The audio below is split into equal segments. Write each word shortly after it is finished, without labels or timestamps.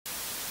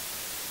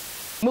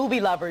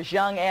Movie lovers,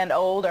 young and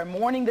old, are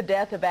mourning the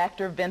death of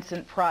actor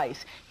Vincent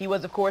Price. He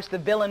was, of course, the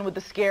villain with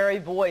the scary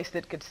voice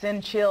that could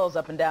send chills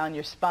up and down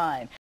your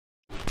spine.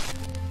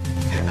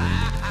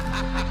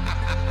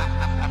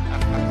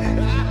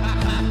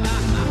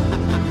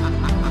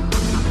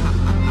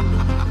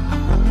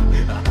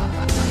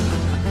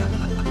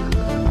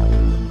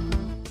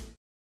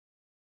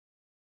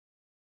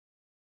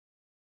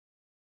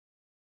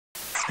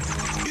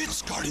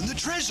 It's guarding the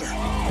treasure.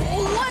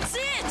 What's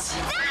it?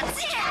 That's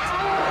it!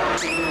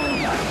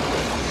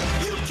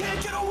 You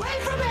can't get away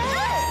from it!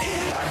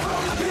 It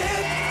from the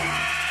pit!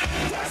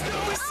 There's no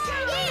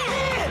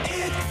escape!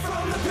 It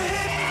from the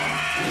pit!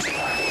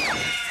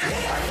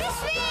 Miss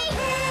me!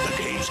 The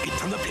game's it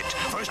from the pit.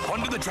 First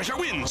one to the treasure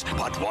wins,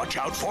 but watch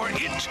out for it.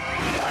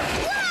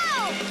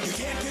 Whoa! You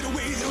can't get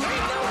away, there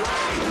ain't no way!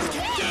 You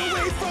can't get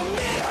away from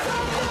it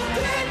from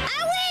the pit! I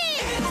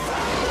win!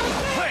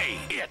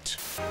 Play it!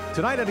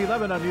 Tonight at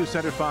 11 on News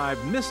Center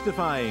 5,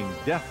 mystifying,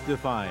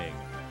 death-defying.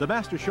 The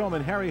master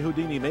showman Harry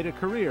Houdini made a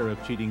career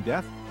of cheating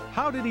death.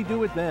 How did he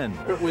do it then?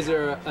 Was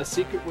there a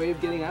secret way of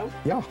getting out?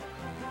 Yeah.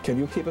 Can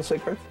you keep a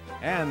secret?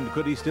 And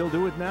could he still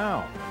do it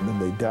now? And then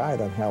they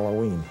died on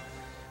Halloween,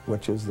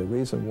 which is the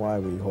reason why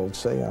we hold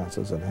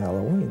seances on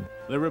Halloween.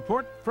 The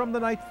report from the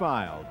Night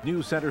File.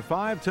 News Center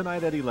 5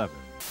 tonight at 11.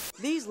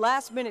 These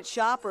last-minute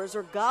shoppers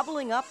are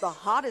gobbling up the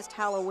hottest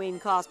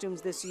Halloween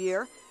costumes this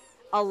year.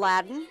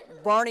 Aladdin,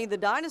 Barney the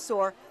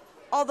dinosaur,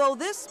 although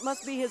this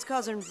must be his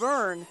cousin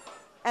Vern,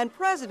 and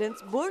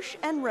Presidents Bush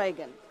and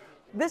Reagan.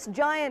 This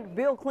giant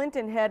Bill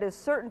Clinton head is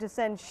certain to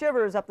send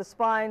shivers up the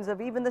spines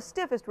of even the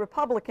stiffest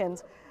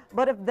Republicans.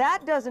 But if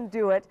that doesn't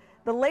do it,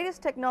 the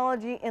latest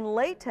technology in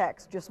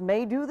latex just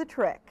may do the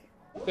trick.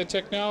 The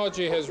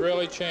technology has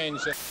really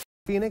changed.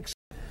 Phoenix,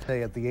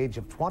 at the age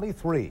of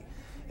 23.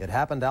 It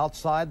happened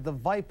outside the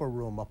Viper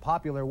Room, a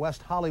popular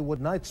West Hollywood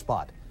night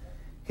spot.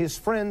 His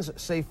friends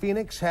say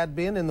Phoenix had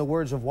been, in the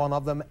words of one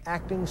of them,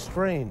 acting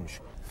strange.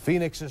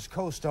 Phoenix's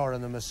co-star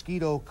in the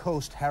Mosquito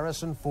Coast,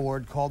 Harrison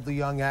Ford, called the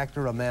young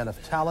actor a man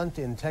of talent,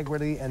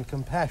 integrity, and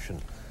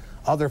compassion.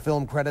 Other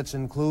film credits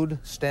include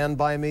Stand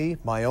By Me,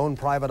 My Own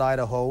Private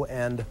Idaho,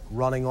 and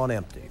Running on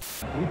Empty.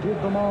 We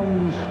did the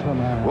Monster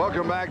Man.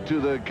 Welcome back to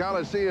the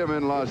Coliseum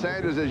in Los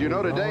Angeles. As you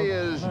know, today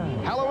is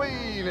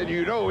Halloween, and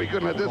you know we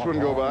couldn't let this one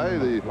go by.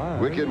 The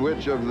Wicked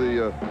Witch of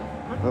the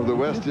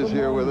West is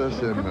here with us.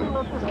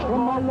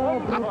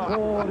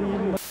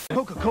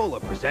 Coca-Cola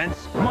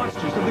presents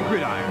Monsters of the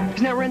Gridiron.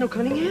 Isn't that Randall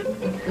Cunningham?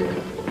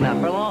 Not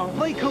for long.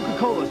 Play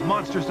Coca-Cola's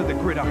Monsters of the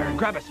Gridiron.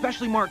 Grab a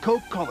specially marked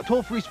Coke, call the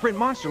toll-free Sprint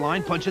Monster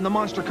line, punch in the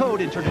Monster code,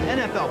 and turn an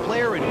NFL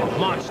player into a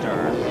monster.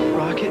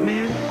 Rocket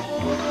Man?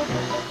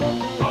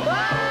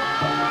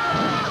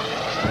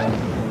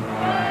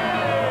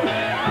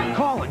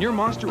 Call and your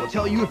monster will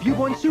tell you if you've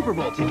won Super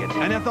Bowl tickets,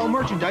 NFL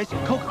merchandise,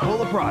 and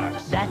Coca-Cola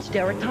products. That's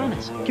Derek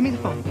Thomas. Give me the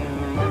phone.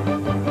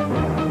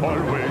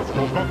 Always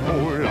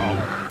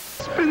Coca-Cola.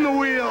 Spin the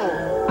wheel!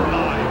 Live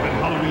at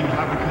Halloween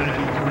Havoc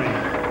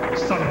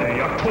 93. Sunday,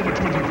 October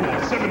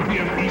 24th, 7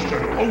 p.m.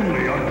 Eastern,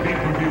 only on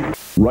pay-per-view.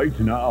 Right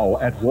now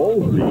at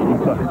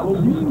Walgreens, the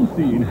Halloween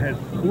scene has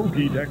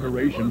spooky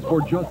decorations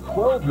for just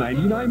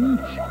 $12.99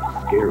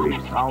 each. Scary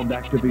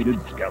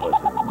sound-activated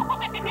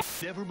skeletons.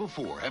 Never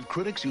before have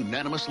critics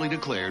unanimously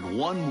declared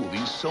one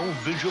movie so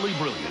visually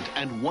brilliant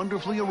and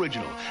wonderfully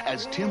original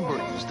as Tim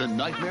Burton's The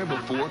Nightmare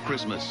Before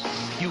Christmas.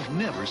 You've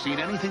never seen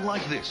anything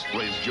like this,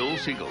 plays Joel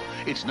Siegel.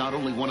 It's not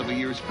only one of the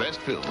year's best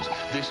films,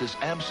 this is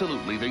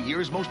absolutely the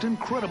year's most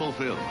incredible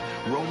film.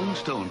 Rolling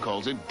Stone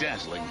calls it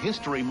dazzling,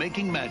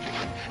 history-making magic.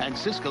 And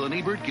Siskel and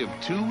Ebert give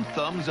 2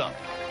 thumbs up.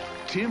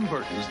 Tim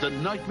Burton's The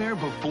Nightmare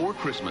Before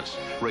Christmas,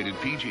 rated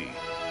PG.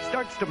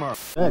 Starts tomorrow.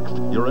 Next,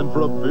 you're in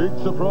for a big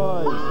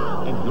surprise,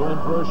 and you're in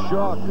for a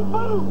shock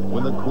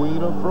when the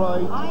Queen of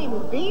Fright,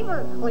 I'm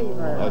Beaver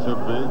Cleaver, has her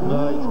big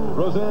night,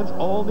 presents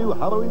all-new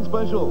Halloween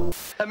special.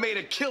 I made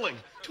a killing,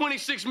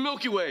 26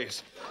 Milky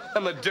Ways,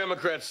 and the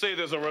Democrats say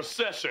there's a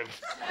recession.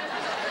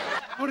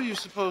 What are you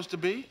supposed to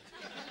be?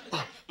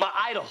 Oh, my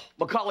idol,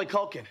 Macaulay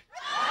Culkin.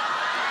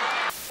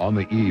 On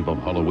the eve of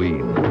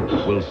Halloween,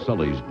 will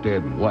Sully's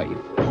dead wife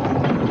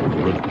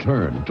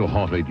return to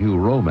haunt a new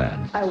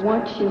romance? I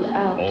want you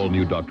out. All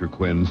new Dr.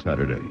 Quinn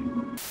Saturday.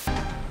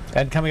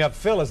 And coming up,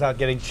 Phil is out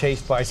getting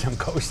chased by some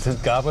ghosts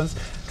and goblins,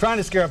 trying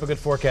to scare up a good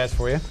forecast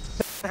for you.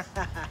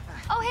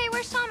 Oh, hey,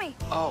 where's Tommy?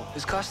 Oh,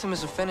 his costume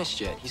isn't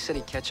finished yet. He said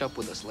he'd catch up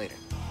with us later.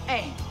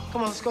 Hey,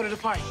 come on, let's go to the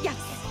party. Yes.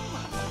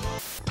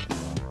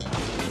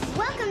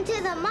 Welcome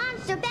to the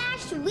Monster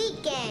Bash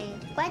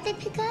weekend. Why'd they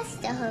pick us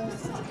to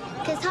host?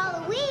 Because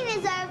Halloween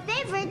is our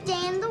favorite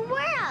day in the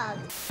world.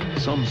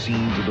 Some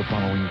scenes of the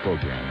following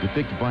program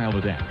depict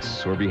violent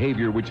acts or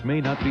behavior which may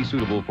not be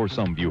suitable for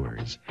some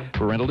viewers.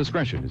 Parental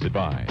discretion is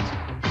advised.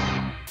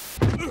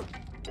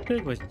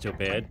 That wasn't so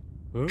bad.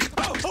 Huh?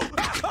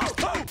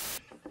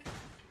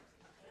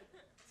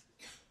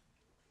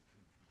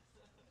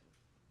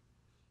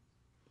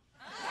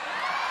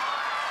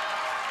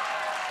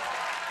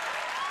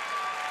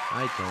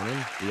 Hi,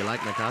 Conan. Do you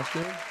like my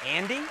costume?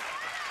 Andy?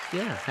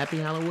 Yeah, happy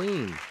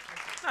Halloween.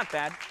 Not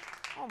bad.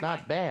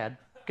 Not bad.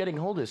 Getting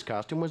hold of this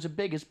costume was the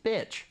biggest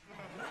bitch.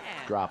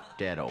 Drop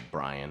dead,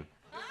 O'Brien.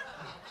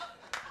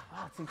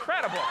 Oh, it's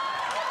incredible.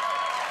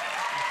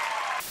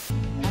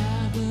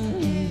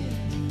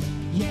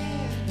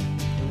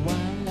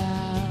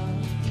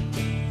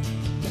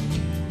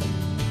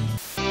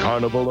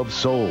 Carnival of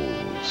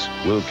Souls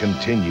will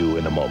continue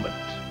in a moment.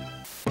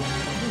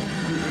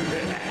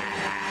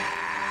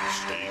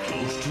 Stay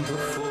close to the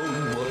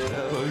phone,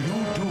 whatever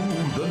you do,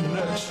 the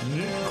next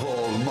Nick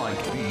call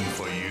might be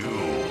for you.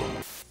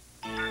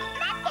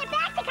 Let's get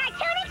back to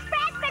Cartoon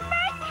Express, but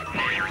first,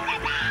 Master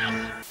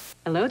Bash!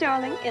 Hello,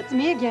 darling. It's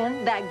me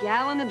again, that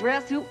gal in the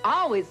dress who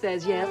always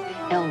says yes,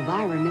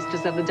 Elvira,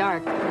 Mistress of the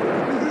Dark.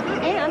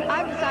 And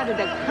I've decided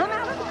to come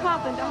out of the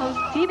coffin to host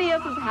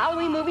TBS's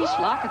Halloween movie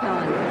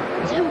Schlockathon.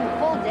 2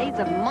 full days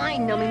of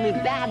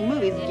mind-numbingly bad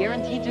movies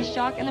guaranteed to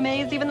shock and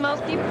amaze even the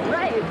most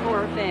depraved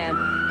horror fan.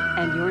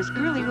 And yours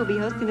truly will be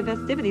hosting the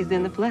festivities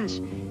in the flesh.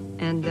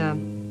 And,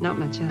 not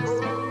much else.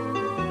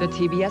 The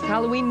TBS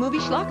Halloween movie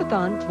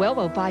Schlockathon,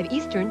 12:05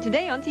 Eastern,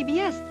 today on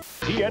TBS.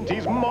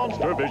 TNT's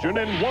Monster Vision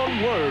in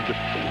one word.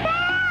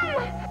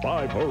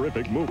 5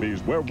 horrific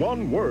movies where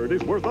one word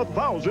is worth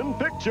 1,000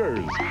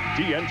 pictures.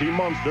 TNT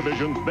Monster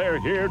Vision's They're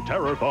Here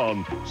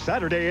Terror-thon,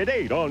 Saturday at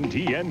 8 on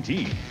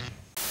TNT.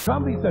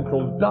 Comedy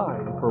Central's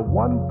dying for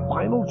one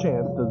final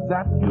chance to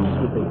zap you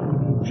with a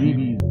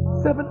heebie-jeebies.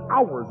 7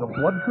 hours of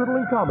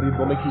blood-curdling comedies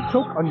will make you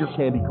choke on your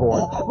candy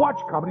corn.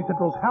 Watch Comedy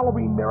Central's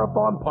Halloween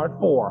Marathon Part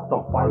 4,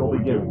 The Final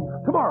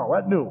Beginning, tomorrow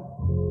at noon.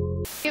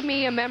 Give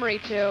me a memory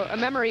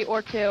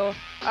or two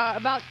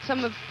about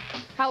some of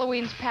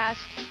Halloween's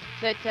past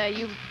that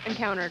you've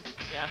encountered.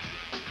 Yeah.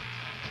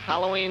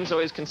 Halloween's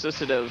always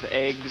consisted of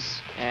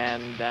eggs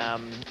and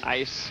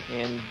ice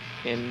in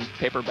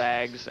paper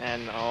bags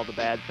and all the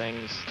bad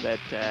things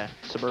that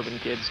suburban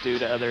kids do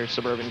to other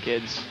suburban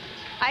kids.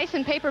 Ice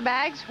in paper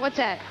bags? What's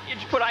that? You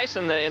just put ice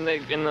in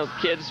the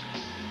kid's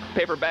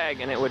paper bag,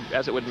 and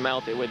as it would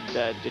melt, it would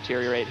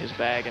deteriorate his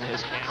bag and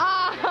his can.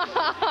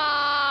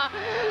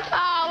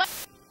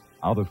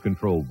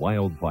 Out-of-control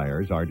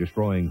wildfires are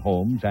destroying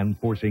homes and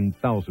forcing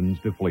thousands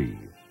to flee.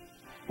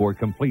 For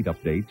complete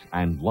updates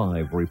and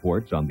live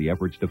reports on the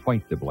efforts to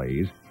fight the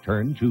blaze,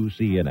 turn to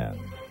CNN.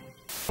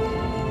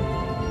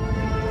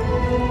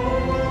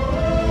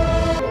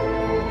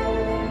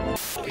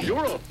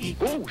 You're a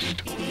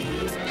ghost.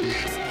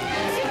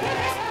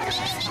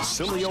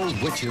 Silly old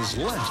witches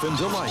laugh in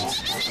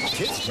delight.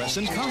 Kids dress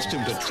in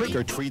costume to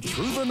trick-or-treat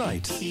through the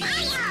night.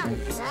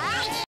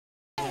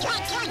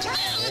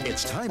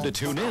 It's time to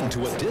tune in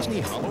to a Disney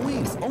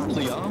Halloween,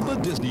 only on the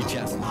Disney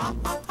Channel.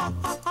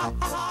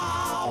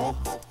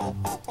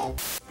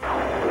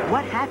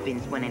 What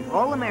happens when an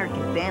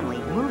all-American family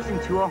moves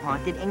into a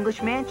haunted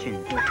English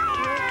mansion?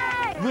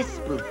 This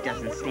spook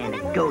doesn't stand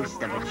a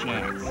ghost of a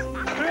chance.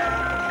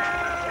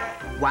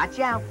 Watch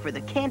out for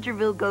the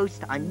Canterville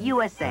Ghost on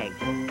USA,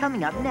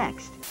 coming up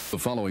next. The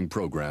following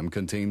program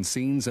contains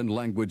scenes and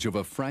language of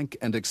a frank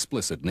and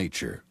explicit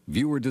nature.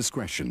 Viewer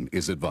discretion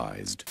is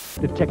advised.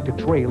 Detect a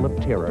trail of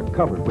terror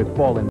covered with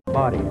fallen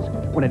bodies.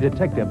 When a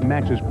detective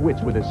matches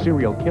wits with a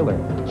serial killer,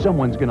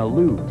 someone's gonna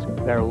lose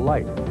their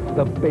life.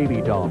 The Baby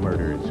Doll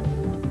Murders.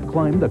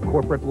 Climb the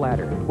corporate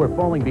ladder, where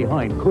falling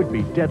behind could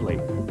be deadly.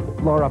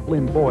 Laura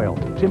Flynn Boyle,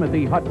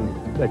 Timothy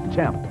Hutton, The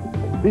Temp.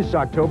 This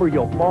October,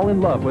 you'll fall in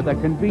love with the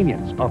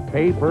convenience of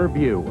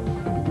pay-per-view.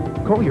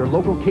 Call your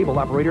local cable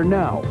operator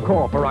now.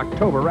 Call for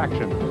October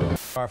action.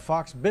 Our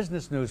Fox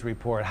Business News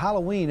report,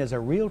 Halloween is a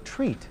real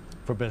treat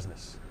for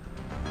business.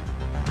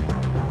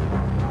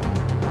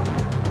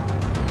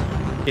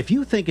 If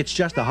you think it's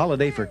just a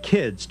holiday for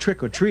kids,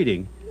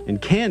 trick-or-treating,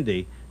 and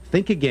candy,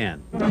 think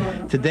again.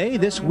 Today,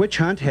 this witch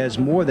hunt has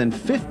more than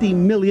 50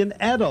 million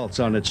adults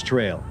on its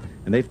trail.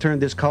 And they've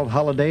turned this cult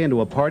holiday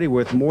into a party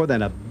worth more than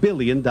 $1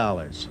 billion.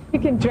 You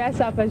can dress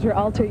up as your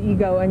alter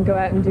ego and go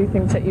out and do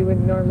things that you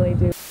wouldn't normally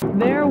do.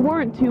 There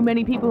weren't too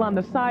many people on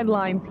the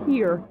sidelines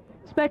here.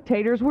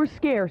 Spectators were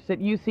scarce at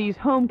UC's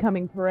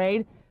homecoming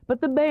parade, but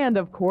the band,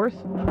 of course,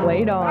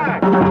 played on.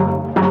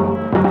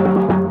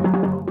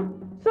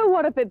 So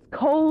what if it's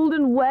cold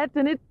and wet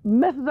and it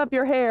messes up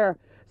your hair?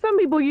 Some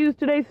people use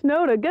today's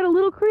snow to get a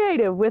little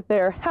creative with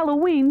their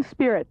Halloween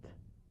spirit.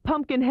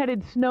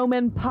 Pumpkin-headed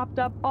snowmen popped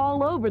up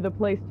all over the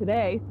place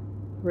today.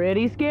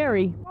 Pretty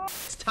scary.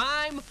 It's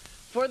time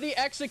for the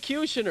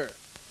executioner.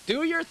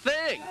 Do your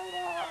thing.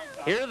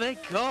 Here they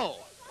go.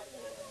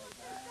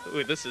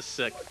 Ooh, this is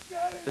sick.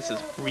 This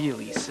is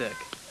really sick.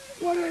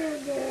 What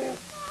is it?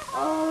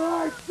 All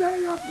right, say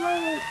your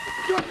prayers.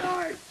 Good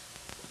night.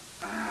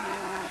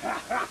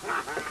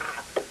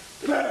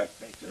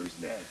 Perfect. Who's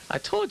next? I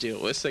told you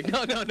it was sick.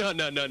 No.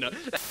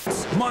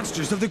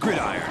 Monsters of the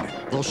Gridiron.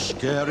 The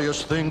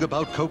scariest thing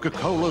about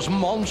Coca-Cola's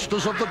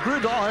Monsters of the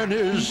Gridiron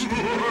is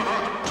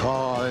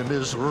time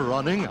is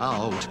running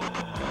out.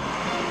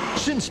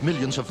 Since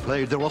millions have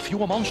played, there are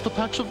fewer monster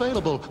packs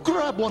available.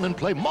 Grab one and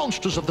play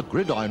Monsters of the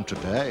Gridiron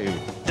today.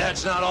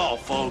 That's not all,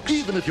 folks.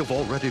 Even if you've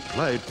already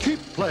played, keep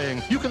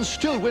playing. You can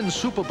still win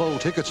Super Bowl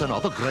tickets and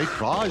other great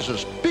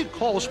prizes.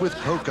 Because with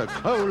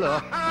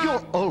Coca-Cola,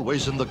 you're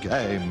always in the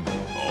game.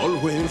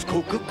 Always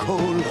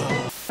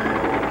Coca-Cola.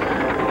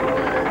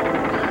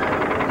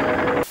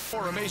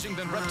 More amazing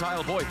than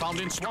Reptile Boy found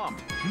in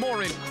swamp.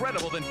 More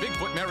incredible than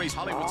Bigfoot marries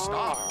Hollywood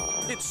star.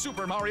 It's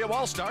Super Mario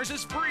All-Stars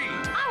is free.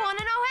 I want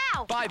to know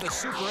how. Buy the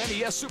Super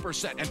NES Super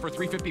Set, and for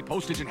 $3.50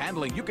 postage and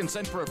handling, you can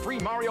send for a free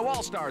Mario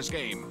All-Stars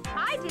game.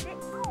 I did it.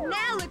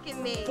 Now look at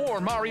me. 4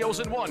 Marios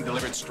in 1,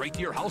 delivered straight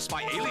to your house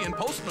by alien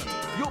postman.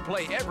 You'll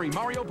play every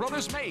Mario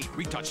Brothers made.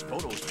 Retouched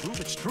photos prove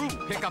it's true.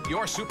 Pick up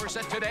your Super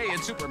Set today,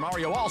 and Super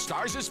Mario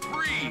All-Stars is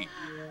free.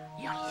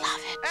 You'll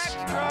love it.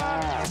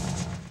 Extra!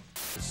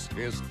 This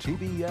is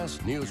TBS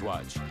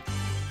Newswatch.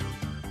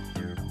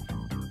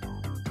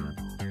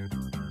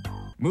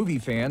 Movie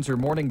fans are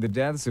mourning the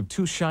deaths of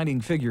 2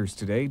 shining figures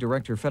today.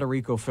 Director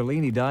Federico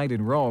Fellini died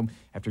in Rome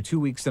after 2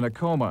 weeks in a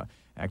coma.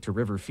 Actor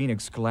River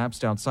Phoenix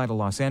collapsed outside a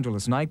Los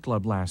Angeles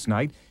nightclub last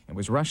night and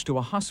was rushed to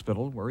a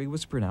hospital where he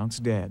was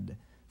pronounced dead.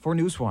 For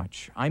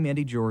Newswatch, I'm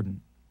Andy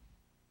Jordan.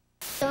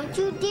 Don't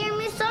you dare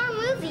miss our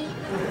movie.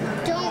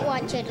 Don't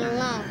watch it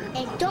alone.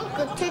 And don't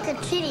go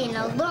trick-or-treating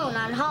alone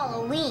on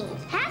Halloween.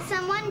 Have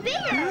someone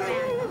bigger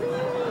around.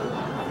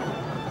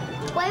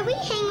 While we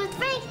hang with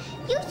Frank,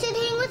 you should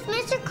hang with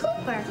Mr.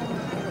 Cooper.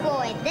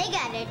 Boy, they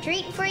got a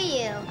treat for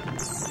you.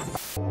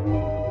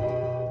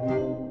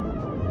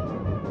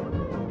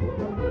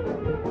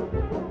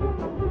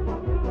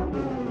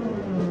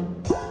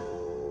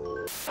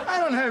 I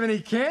don't have any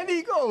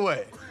candy. Go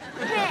away.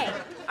 Hey,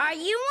 are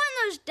you one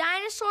of those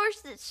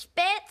dinosaurs that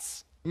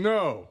spits?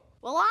 No.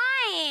 Well,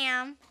 I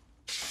am.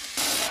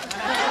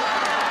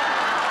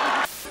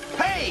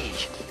 Hey!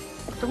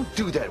 Don't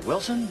do that,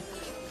 Wilson.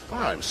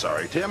 I'm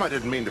sorry, Tim. I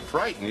didn't mean to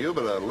frighten you,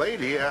 but a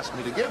lady asked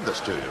me to give this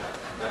to you.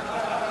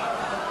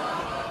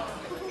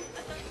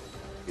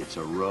 It's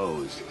a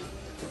rose.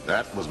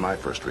 That was my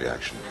first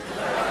reaction.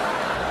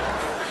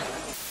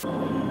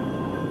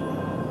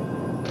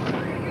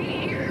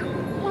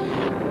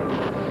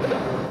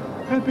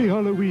 Happy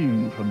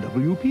Halloween from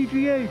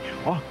WPGH,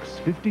 Fox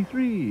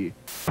 53.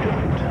 Watch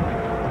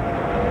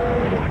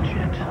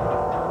it.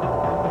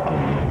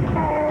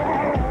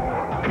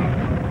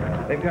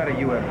 They've got a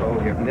UFO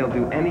here, and they'll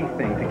do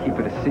anything to keep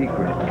it a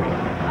secret.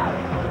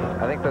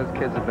 I think those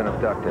kids have been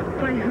abducted.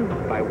 By who?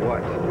 By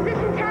what? Is this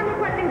in town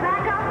requesting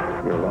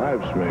backup? Your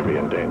lives may be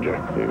in danger.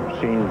 You've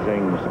seen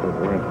things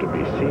that weren't to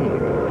be seen.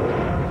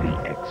 The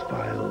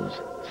X-Files.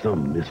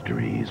 Some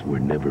mysteries were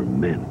never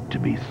meant to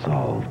be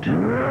solved.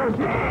 All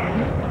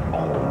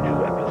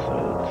new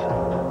episodes.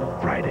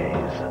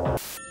 Fridays.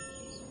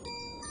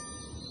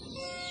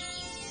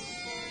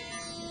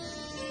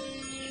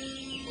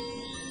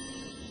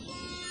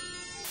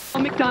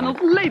 McDonald's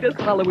latest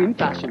Halloween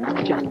fashion.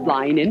 Just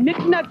flying in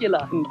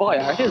McNebula. And boy,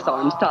 are his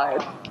arms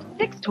tired.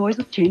 6 toys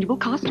with changeable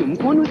costumes,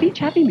 1 with each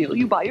Happy Meal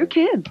you buy your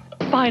kids.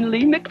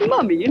 Finally,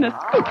 McMummy in a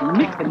spooky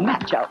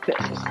mix-and-match outfit.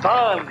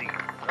 Darling.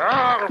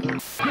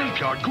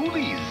 Graveyard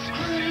Ghoulies.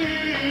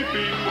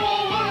 Creeping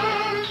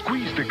forward.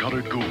 Squeeze the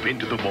colored goop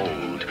into the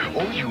mold.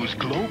 Or use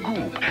glow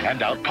goop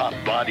and out pop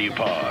body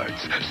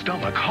parts.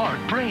 Stomach, heart,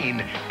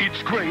 brain.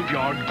 It's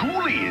Graveyard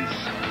Ghoulies.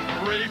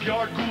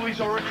 Graveyard ghoulies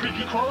are a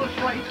creepy crawler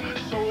fright,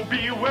 so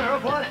beware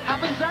of what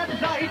happens at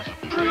night.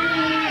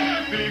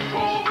 Creepy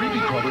crawlers. Creepy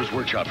Crawlers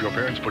Workshop. Your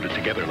parents put it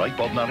together. Light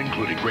bulb not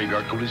included.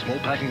 Graveyard Ghoulies small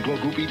pack and glow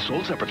goop each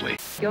sold separately.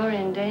 You're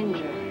in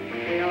danger.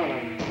 We all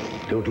are.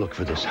 Don't look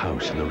for this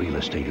house in the real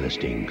estate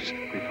listings.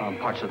 We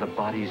found parts of the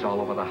bodies all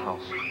over the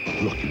house.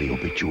 Look in the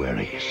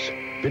obituaries.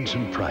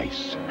 Vincent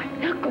Price. I'm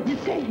not going to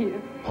stay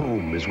here.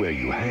 Home is where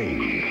you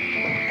hang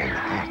and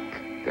hack.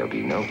 There'll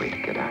be no way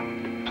to get out.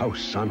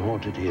 House on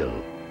Haunted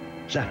Hill.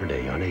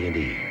 Saturday on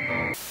A&E.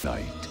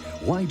 Night.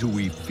 Why do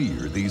we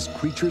fear these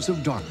creatures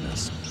of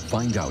darkness?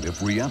 Find out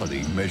if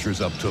reality measures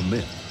up to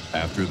myth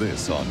after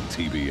this on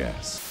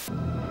TBS.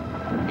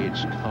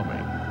 It's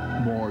coming.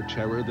 More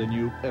terror than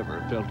you've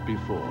ever felt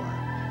before.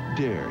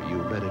 Dare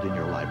you read it in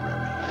your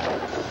library.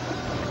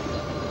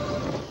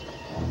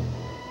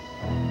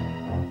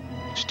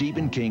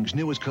 Stephen King's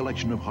newest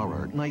collection of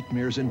horror,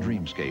 Nightmares and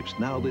Dreamscapes.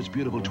 Now this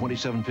beautiful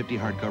 2750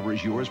 hardcover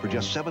is yours for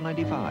just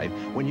 $7.95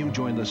 when you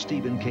join the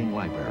Stephen King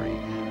Library.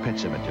 Pet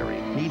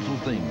Cemetery, Needful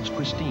Things,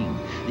 Christine,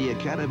 the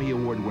Academy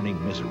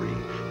Award-winning Misery,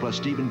 plus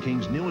Stephen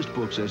King's newest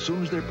books as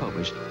soon as they're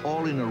published,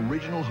 all in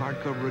original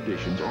hardcover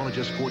editions, all at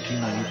just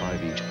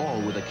 $14.95 each,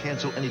 all with a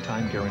cancel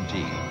anytime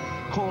guarantee.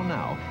 Call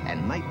now,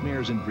 and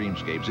Nightmares and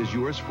Dreamscapes is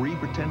yours free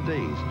for 10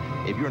 days.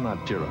 If you're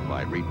not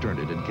terrified, return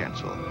it and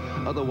cancel.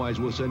 Otherwise,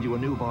 we'll send you a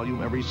new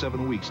volume every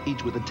 7 weeks,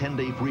 each with a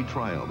 10-day free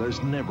trial.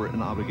 There's never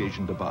an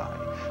obligation to buy.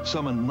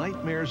 Summon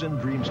Nightmares and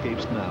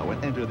Dreamscapes now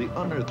and enter the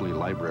unearthly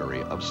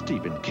library of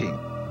Stephen King.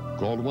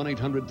 Call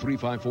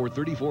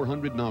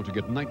 1-800-354-3400 now to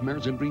get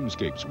Nightmares and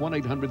Dreamscapes.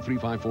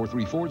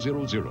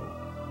 1-800-354-3400.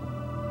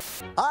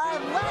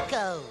 I'm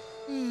Rocco.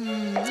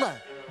 Mwah.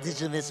 Did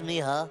you miss me,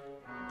 huh?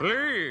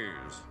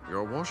 Please,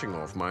 you're washing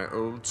off my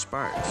old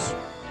spikes.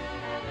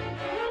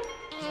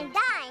 And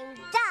I'm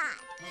Dot.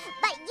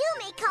 But you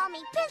may call me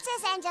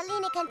Princess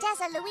Angelina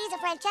Contessa Louisa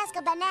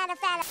Francesca Banana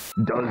Fana.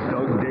 Does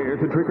Doug dare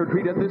to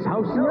trick-or-treat at this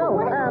house? No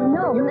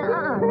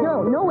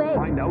way.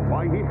 Find out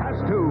why he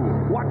has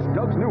to. Watch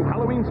Doug's new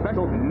Halloween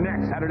special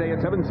next Saturday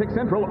at 7, 6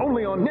 Central,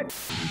 only on Nick.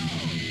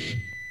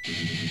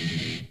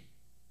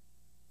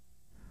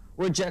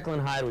 We're at Jekyll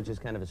and Hyde, which is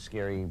kind of a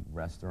scary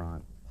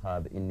restaurant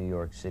pub in New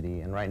York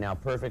City. And right now,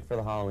 perfect for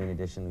the Halloween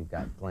edition, we've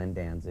got Glenn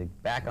Danzig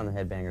back on the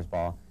Headbangers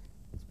Ball.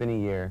 It's been a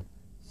year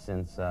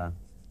since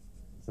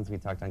we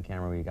talked on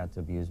camera where you got to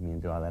abuse me and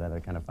do all that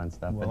other kind of fun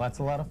stuff. Well, that's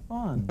a lot of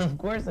fun. Of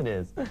course it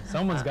is.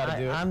 Someone's got to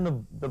do it.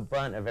 I'm the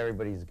brunt of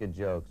everybody's good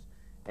jokes.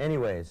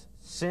 Anyways,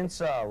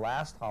 since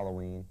last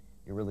Halloween,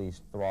 you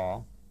released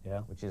Thrall,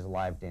 which is a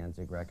live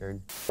Danzig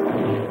record.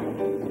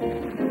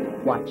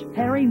 Watch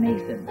Perry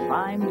Mason's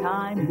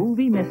Primetime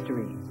Movie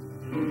Mysteries,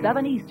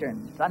 7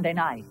 Eastern, Sunday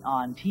night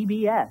on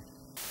TBS.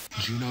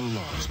 Gina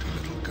lost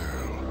her little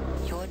girl.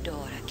 Your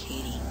daughter,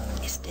 Katie,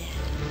 is dead.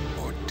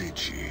 Or did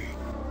she?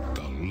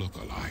 The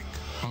Look-alike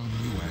on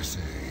USA,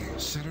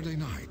 Saturday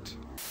night.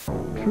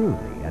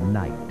 Truly a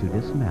night to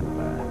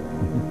dismember.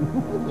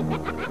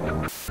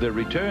 The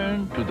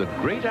return to the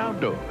great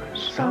outdoors.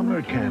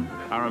 Summer camp.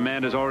 Our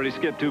Amanda's already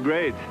skipped 2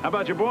 grades. How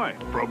about your boy?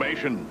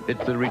 Probation.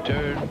 It's the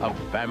return of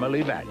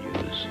family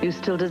values. You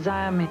still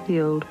desire me,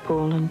 the old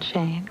ball and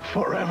chain?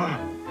 Forever.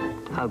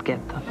 I'll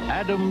get them.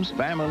 Adam's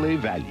Family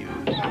Values.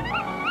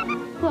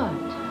 What?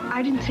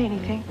 I didn't say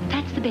anything.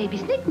 That's the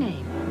baby's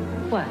nickname.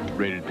 What?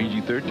 Rated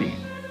PG-13.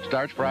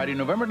 Starts Friday,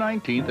 November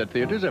 19th at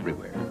theaters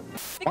everywhere.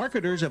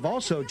 Marketers have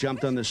also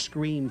jumped on the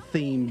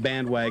Scream-themed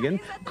bandwagon.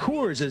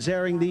 Coors is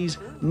airing these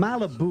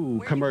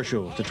Malibu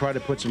commercials to try to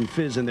put some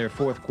fizz in their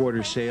fourth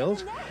quarter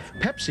sales.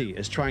 Pepsi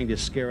is trying to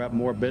scare up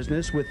more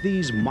business with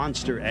these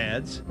monster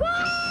ads.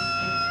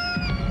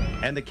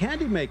 And the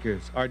candy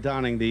makers are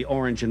donning the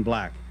orange and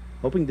black,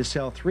 hoping to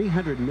sell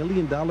 $300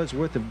 million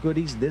worth of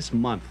goodies this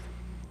month.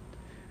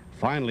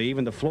 Finally,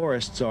 even the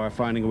florists are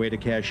finding a way to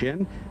cash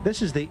in.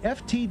 This is the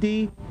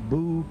FTD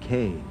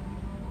Bouquet.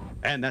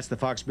 And that's the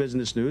Fox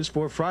Business News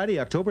for Friday,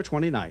 October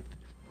 29th.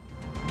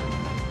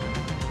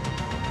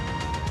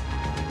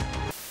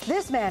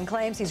 This man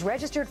claims he's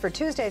registered for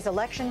Tuesday's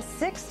election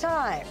 6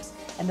 times,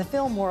 and the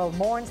film world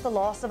mourns the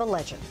loss of a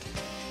legend.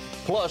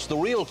 Plus, the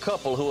real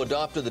couple who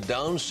adopted the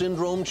Down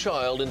syndrome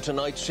child in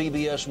tonight's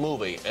CBS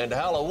movie. And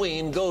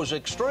Halloween goes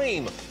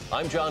extreme.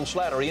 I'm John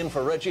Slattery in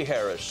for Reggie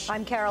Harris.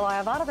 I'm Carol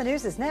Iavana. The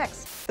news is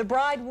next. The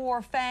bride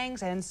wore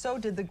fangs, and so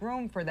did the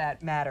groom for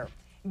that matter.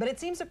 But it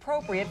seems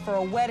appropriate for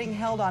a wedding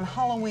held on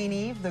Halloween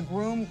Eve. The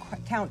groom,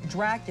 Count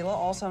Dracula,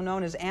 also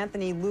known as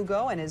Anthony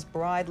Lugo, and his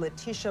bride,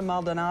 Letitia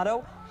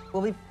Maldonado,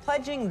 will be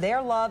pledging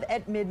their love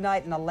at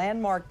midnight in a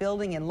landmark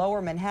building in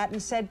Lower Manhattan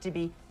said to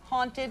be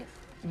haunted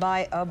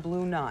by a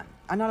blue nun.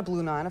 Not a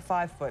blue nun, a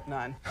 5-foot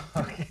nun.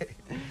 Okay,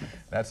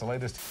 that's the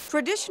latest.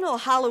 Traditional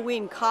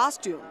Halloween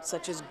costumes,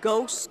 such as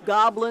ghosts,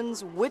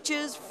 goblins,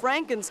 witches,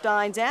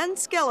 Frankensteins, and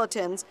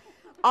skeletons,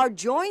 are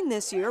joined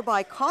this year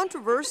by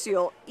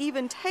controversial,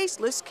 even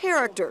tasteless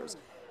characters,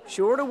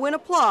 sure to win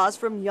applause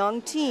from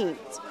young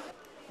teens.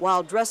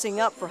 While dressing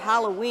up for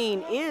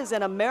Halloween is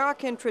an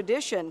American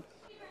tradition,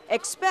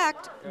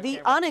 expect the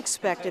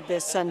unexpected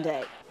this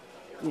Sunday.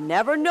 You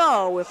never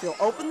know if you'll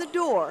open the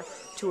door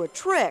to a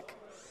trick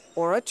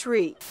or a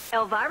treat.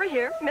 Elvira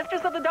here,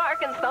 Mistress of the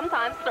Dark and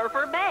sometimes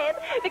Surfer Babe,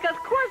 because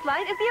Coors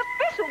Light is the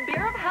official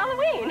beer of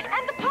Halloween,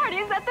 and the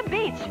party's at the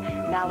beach,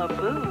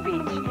 Malibu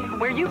Beach,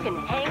 where you can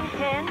hang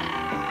 10.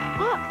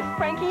 Look,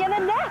 Frankie and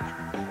Annette.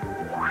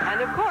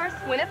 And of course,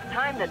 when it's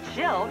time to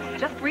chill,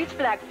 just reach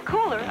for that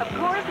cooler of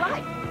Coors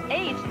Light.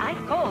 Aged, ice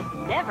cold,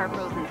 never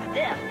frozen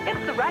stiff.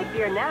 It's the right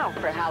beer now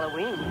for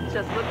Halloween.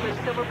 Just look for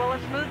the silver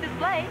bullet smooth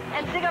display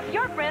and dig up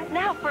your friends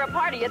now for a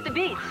party at the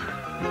beach.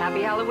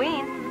 Happy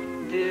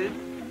Halloween, dudes.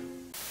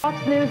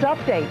 Fox News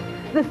update.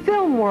 The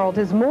film world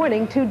is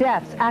mourning 2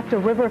 deaths, actor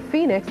River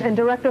Phoenix and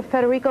director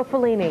Federico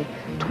Fellini.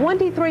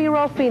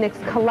 23-year-old Phoenix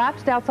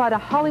collapsed outside a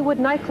Hollywood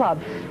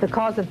nightclub. The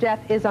cause of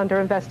death is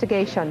under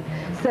investigation.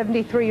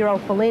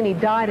 73-year-old Fellini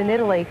died in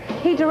Italy.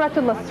 He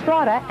directed La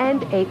Strada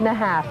and 8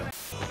 1/2.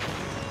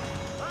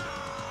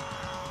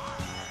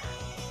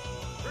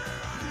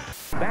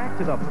 Back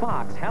to the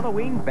Fox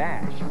Halloween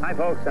Bash. Hi,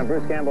 folks. I'm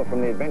Bruce Campbell from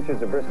The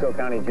Adventures of Briscoe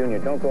County Jr.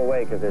 Don't go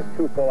away, because there's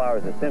 2 full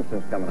hours of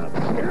Simpsons coming up.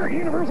 Here at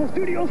Universal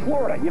Studios,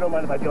 Florida. You don't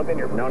mind if I jump in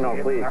here? No,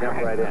 please,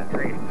 jump right in.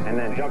 Great. And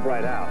then jump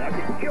right out.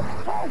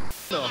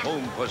 The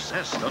home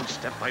possessed on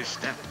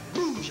step-by-step.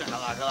 Boom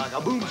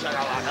shakalaka, boom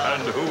shakalaka.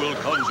 And who will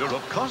conjure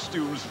up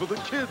costumes for the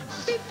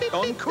kids?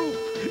 On Coop,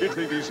 it's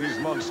ABC's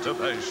Monster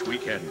Bash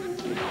weekend.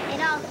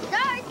 It all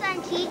starts on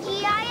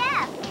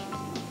TGIF.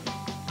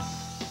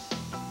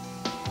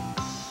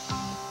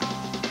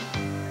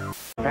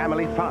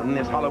 Family fun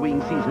this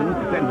Halloween season,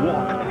 then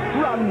walk,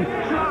 run,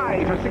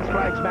 fly to Six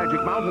Flags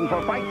Magic Mountain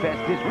for Fight Fest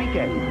this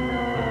weekend.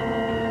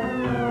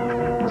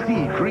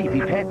 See creepy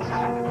pets,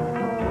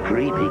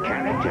 creepy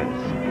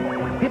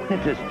characters,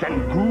 hypnotists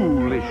and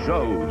ghoulish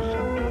shows.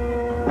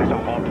 There's a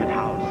haunted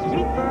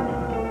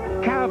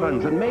house,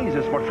 caverns and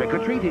mazes for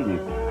trick-or-treating,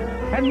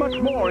 and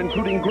much more,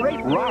 including great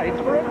rides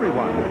for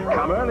everyone.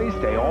 Come early,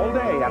 stay all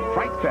day at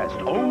Fright Fest,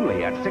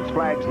 only at Six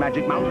Flags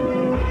Magic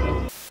Mountain.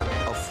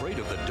 Afraid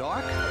of the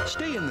dark?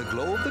 Stay in the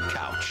glow of the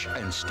couch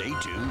and stay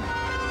tuned.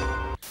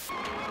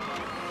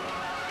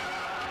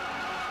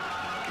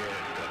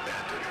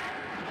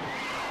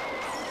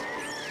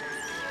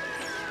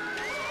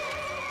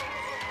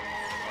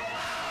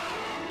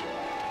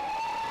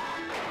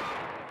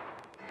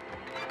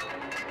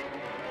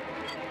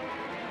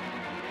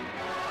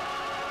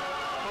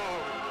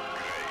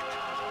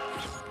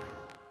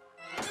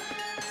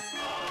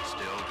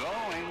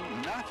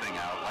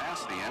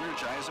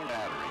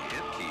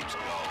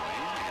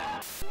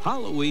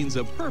 Halloween's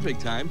a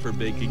perfect time for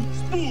baking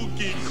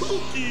spooky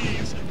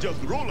cookies. Just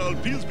roll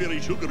out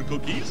Pillsbury sugar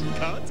cookies,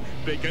 cut,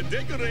 bake and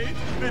decorate,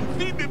 then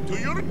feed them to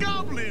your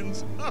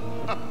goblins.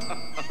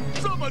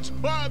 So much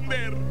fun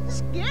there.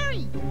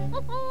 Scary.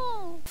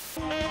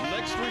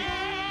 Next week,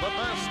 the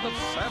best of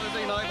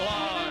Saturday Night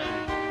Live.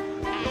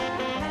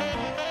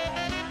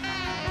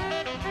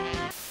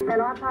 An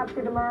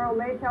autopsy tomorrow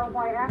may tell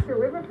why actor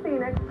River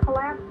Phoenix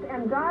collapsed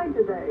and died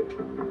today.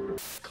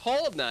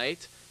 Cold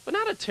night, but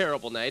not a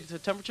terrible night. The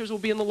temperatures will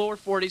be in the lower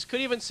 40s,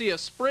 could even see a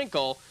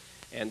sprinkle,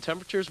 and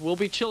temperatures will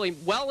be chilly.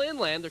 Well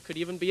inland, there could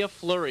even be a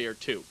flurry or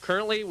two.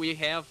 Currently, we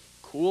have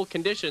cool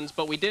conditions,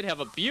 but we did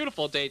have a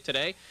beautiful day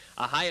today.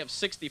 A high of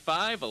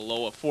 65, a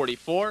low of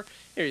 44.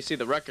 Here you see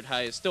the record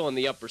high is still in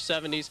the upper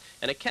 70s,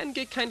 and it can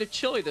get kind of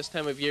chilly this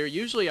time of year.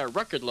 Usually our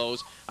record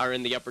lows are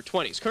in the upper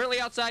 20s. Currently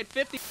outside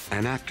 50.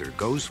 An actor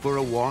goes for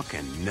a walk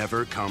and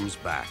never comes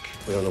back.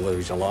 We don't know whether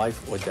he's alive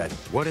or dead.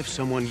 What if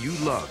someone you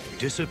loved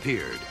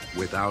disappeared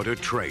without a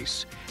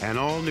trace? An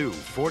all-new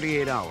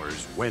 48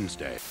 Hours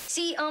Wednesday.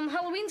 See,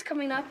 Halloween's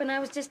coming up, and I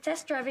was just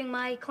test driving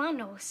my clown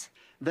nose.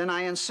 Then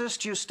I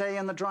insist you stay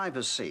in the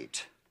driver's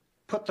seat.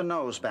 Put the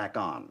nose back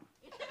on.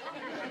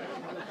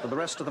 For the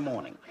rest of the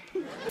morning.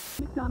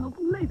 McDonald's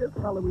latest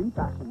Halloween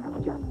fashion.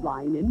 Just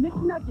flying in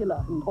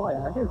McNugula. And boy,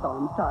 are his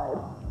arms tired.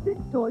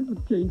 6 toys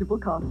with changeable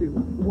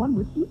costumes. One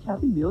with each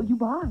Happy Meal you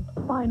buy.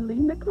 Finally,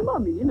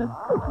 McMummy in a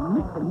super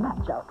mix and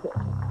match outfit.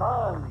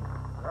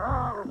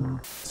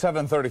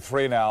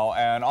 7:33 now.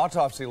 An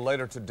autopsy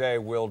later today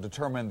will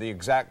determine the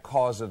exact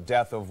cause of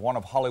death of one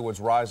of Hollywood's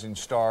rising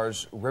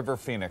stars, River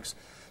Phoenix.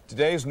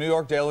 Today's New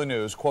York Daily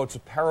News quotes a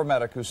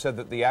paramedic who said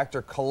that the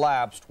actor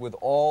collapsed with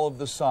all of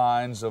the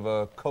signs of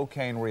a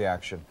cocaine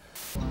reaction.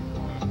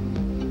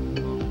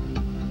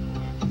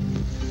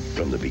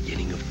 From the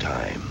beginning of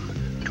time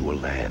to a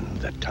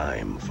land that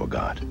time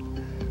forgot.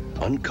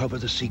 Uncover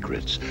the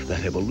secrets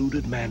that have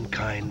eluded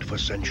mankind for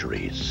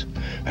centuries.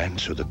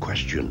 Answer the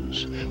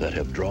questions that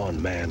have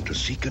drawn man to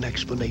seek an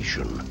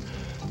explanation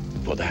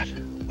for that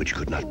which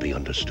could not be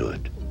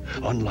understood.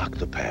 Unlock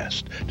the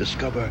past.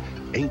 Discover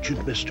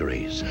ancient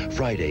mysteries.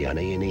 Friday on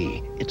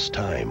A&E. It's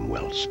time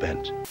well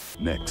spent.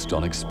 Next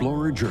on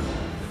Explorer Journal,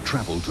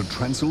 travel to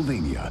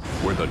Transylvania,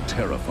 where the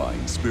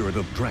terrifying spirit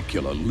of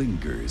Dracula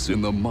lingers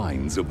in the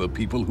minds of the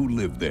people who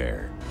live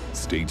there.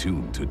 Stay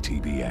tuned to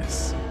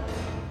TBS.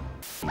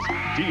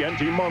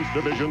 TNT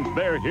Monster Vision's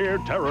They're Here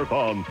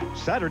Terror-thon,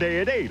 Saturday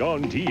at 8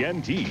 on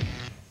TNT.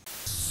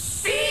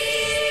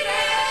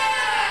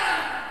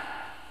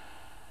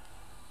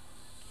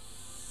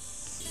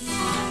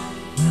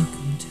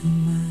 Welcome to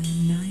my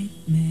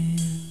nightmare.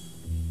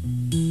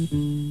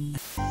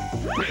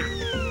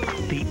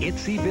 The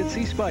Itsy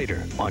Bitsy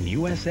Spider on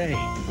USA,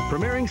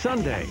 premiering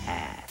Sunday.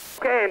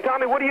 Okay, and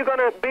Tommy, what are you going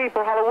to be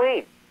for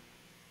Halloween?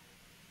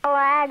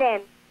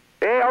 Aladdin.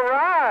 Yeah, all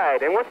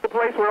right. And what's the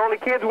place where only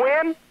kids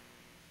win?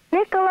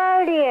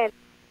 Nickelodeon.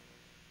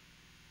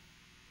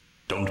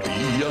 Don't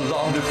be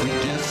alarmed if we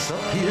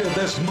disappear.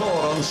 There's more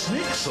on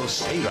Sneak, so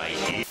stay right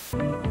here.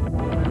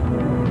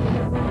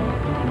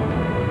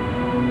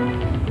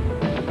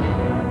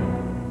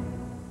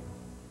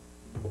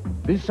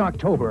 This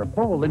October,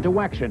 fall into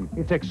action.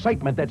 It's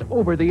excitement that's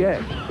over the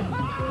edge.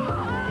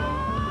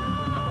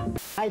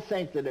 I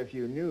think that if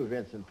you knew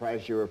Vincent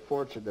Price, you were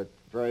fortunate,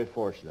 very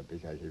fortunate,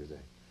 because he was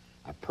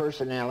a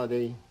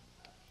personality,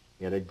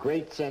 he had a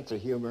great sense of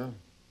humor,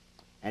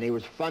 and he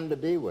was fun to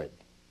be with.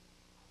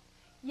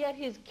 Yet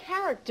his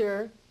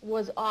character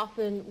was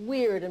often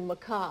weird and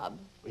macabre.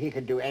 He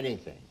could do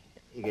anything.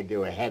 He could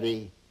do a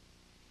heavy,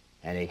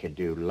 and he could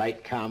do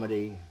light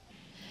comedy.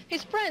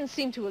 His friends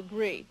seem to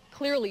agree.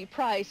 Clearly,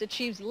 Price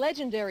achieves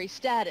legendary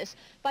status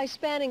by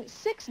spanning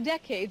 6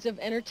 decades of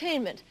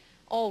entertainment.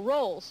 All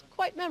roles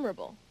quite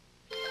memorable.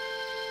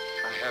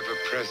 I have a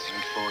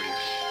present for you.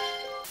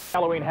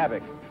 Halloween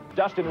Havoc.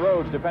 Dustin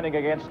Rhodes defending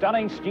against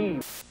Stunning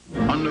Steve.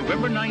 On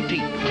November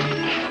 19th,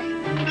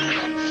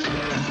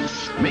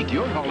 make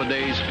your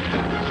holidays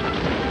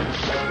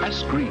a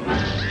scream.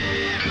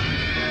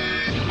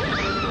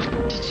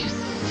 Did you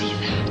see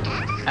that?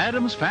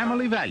 Adam's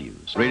Family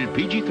Values, rated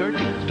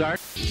PG-13. Start.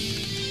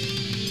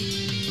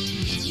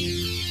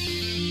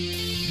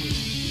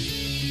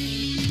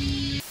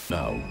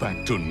 Now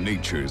back to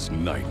Nature's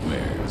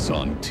Nightmares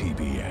on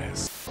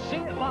TBS. See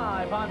it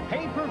live on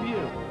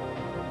pay-per-view.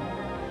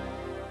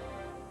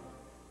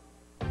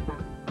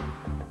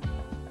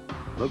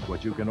 Look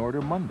what you can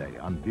order Monday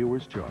on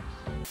Viewer's Choice.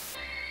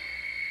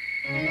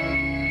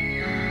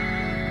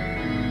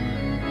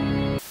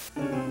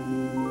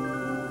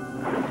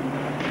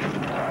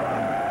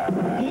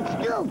 It's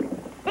Duke.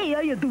 Hey,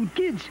 how you doing,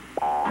 kids?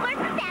 Where's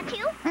the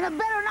statue? And it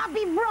better not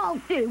be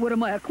broke. Hey, what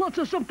am I, a klutz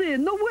or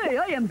something? No way,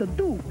 I am the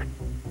Duke.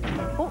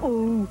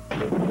 Uh-oh.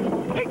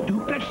 Hey,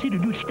 Duke, let's see the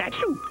new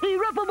statue. Hey,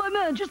 Raffle, my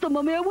man, just a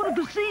moment, I wanted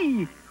to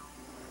see.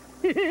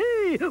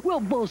 Hey, well,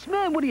 boss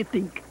man, what do you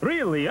think?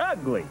 Really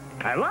ugly.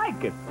 I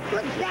like it.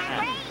 Looks that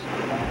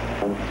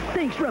way.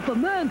 Thanks, Raffle,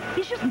 man.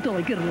 It's just until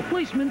I get a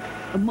replacement.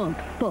 A month,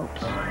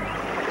 pups.